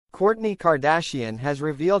Kourtney Kardashian has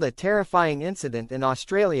revealed a terrifying incident in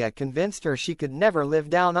Australia convinced her she could never live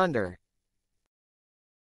down under.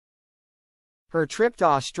 Her trip to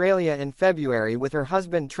Australia in February with her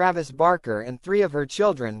husband Travis Barker and 3 of her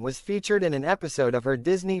children was featured in an episode of her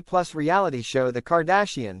Disney Plus reality show The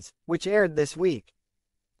Kardashians, which aired this week.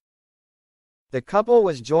 The couple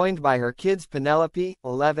was joined by her kids Penelope,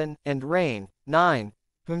 11, and Reign, 9,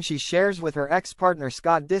 whom she shares with her ex-partner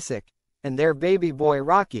Scott Disick, and their baby boy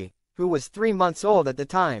Rocky, who was 3 months old at the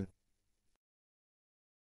time.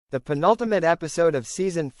 The penultimate episode of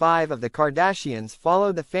Season 5 of The Kardashians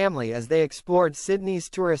followed the family as they explored Sydney's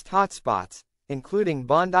tourist hotspots, including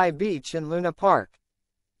Bondi Beach and Luna Park.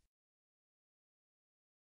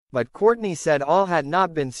 But Kourtney said all had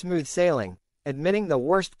not been smooth sailing, admitting the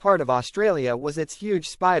worst part of Australia was its huge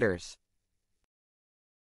spiders.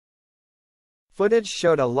 Footage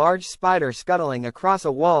showed a large spider scuttling across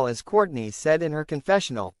a wall, as Kourtney said in her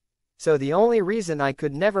confessional. So the only reason I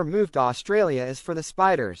could never move to Australia is for the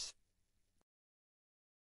spiders.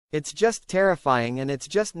 It's just terrifying and it's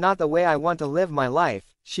just not the way I want to live my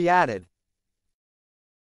life, she added.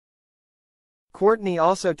 Kourtney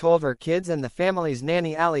also told her kids and the family's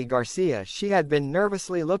nanny Ali Garcia she had been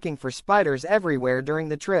nervously looking for spiders everywhere during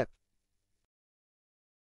the trip.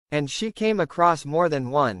 And she came across more than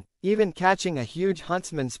one, even catching a huge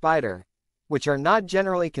huntsman spider, which are not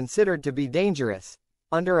generally considered to be dangerous,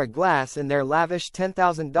 under a glass in their lavish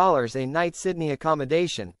 $10,000 a night Sydney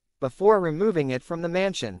accommodation, before removing it from the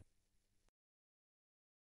mansion.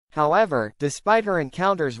 However, despite her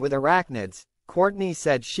encounters with arachnids, Kourtney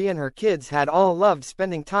said she and her kids had all loved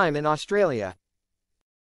spending time in Australia.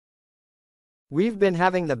 "We've been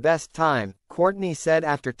having the best time," Kourtney said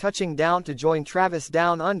after touching down to join Travis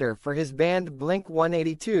down under for his band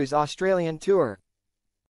Blink-182's Australian tour.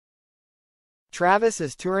 Travis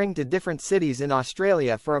is touring to different cities in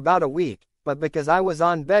Australia for about a week, but because I was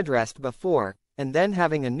on bed rest before, and then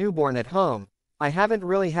having a newborn at home, I haven't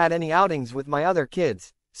really had any outings with my other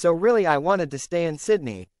kids, so really I wanted to stay in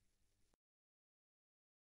Sydney.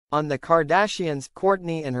 On The Kardashians,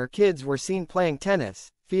 Kourtney and her kids were seen playing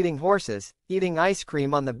tennis, feeding horses, eating ice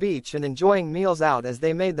cream on the beach and enjoying meals out as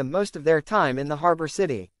they made the most of their time in the harbour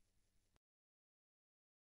city.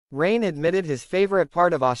 Reign admitted his favorite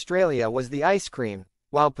part of Australia was the ice cream,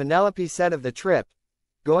 while Penelope said of the trip,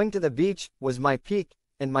 "Going to the beach was my peak,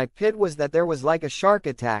 and my pit was that there was like a shark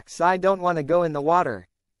attack, so I don't want to go in the water."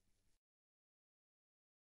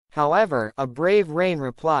 However, a brave Reign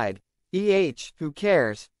replied, who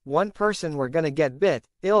cares, one person we're gonna get bit,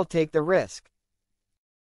 it'll take the risk."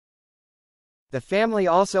 The family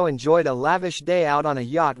also enjoyed a lavish day out on a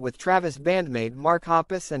yacht with Travis bandmate Mark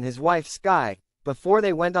Hoppus and his wife Sky, before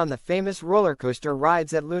they went on the famous roller coaster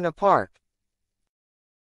rides at Luna Park.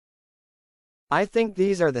 "I think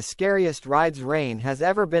these are the scariest rides Reign has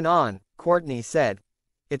ever been on," Kourtney said.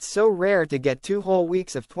 "It's so rare to get 2 whole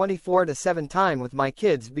weeks of 24/7 time with my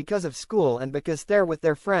kids because of school and because they're with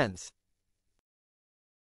their friends."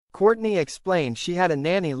 Kourtney explained she had a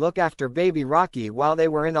nanny look after baby Rocky while they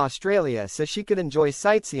were in Australia so she could enjoy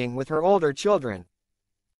sightseeing with her older children.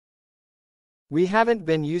 "We haven't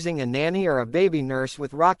been using a nanny or a baby nurse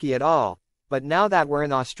with Rocky at all, but now that we're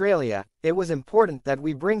in Australia, it was important that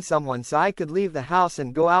we bring someone so I could leave the house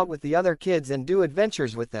and go out with the other kids and do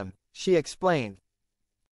adventures with them," she explained.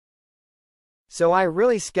 "So I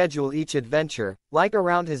really schedule each adventure, like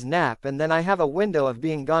around his nap, and then I have a window of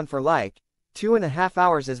being gone for like 2.5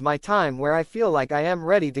 hours is my time where I feel like I am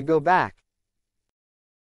ready to go back.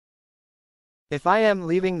 If I am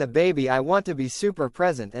leaving the baby I want to be super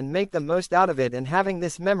present and make the most out of it, and having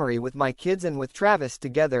this memory with my kids and with Travis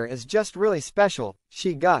together is just really special,"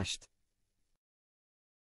 she gushed.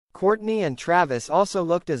 Kourtney and Travis also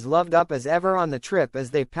looked as loved up as ever on the trip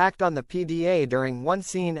as they packed on the PDA during one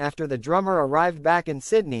scene after the drummer arrived back in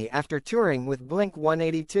Sydney after touring with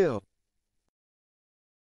Blink-182.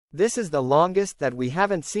 "This is the longest that we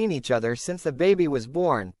haven't seen each other since the baby was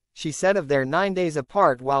born," she said of their 9 days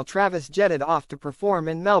apart while Travis jetted off to perform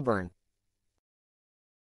in Melbourne.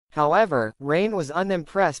 However, Reign was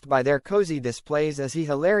unimpressed by their cozy displays as he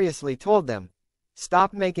hilariously told them,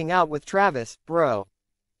 "Stop making out with Travis, bro.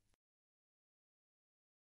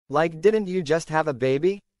 Like, didn't you just have a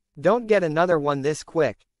baby? Don't get another one this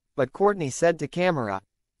quick." But Kourtney said to camera,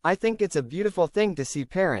 "I think it's a beautiful thing to see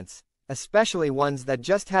parents, especially ones that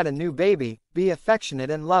just had a new baby, be affectionate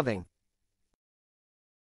and loving.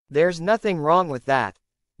 There's nothing wrong with that."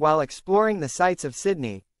 While exploring the sights of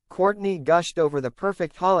Sydney, Kourtney gushed over the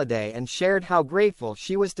perfect holiday and shared how grateful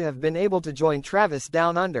she was to have been able to join Travis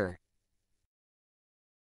down under.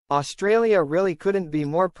 "Australia really couldn't be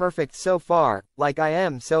more perfect so far, like I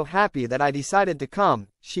am so happy that I decided to come,"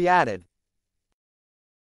 she added.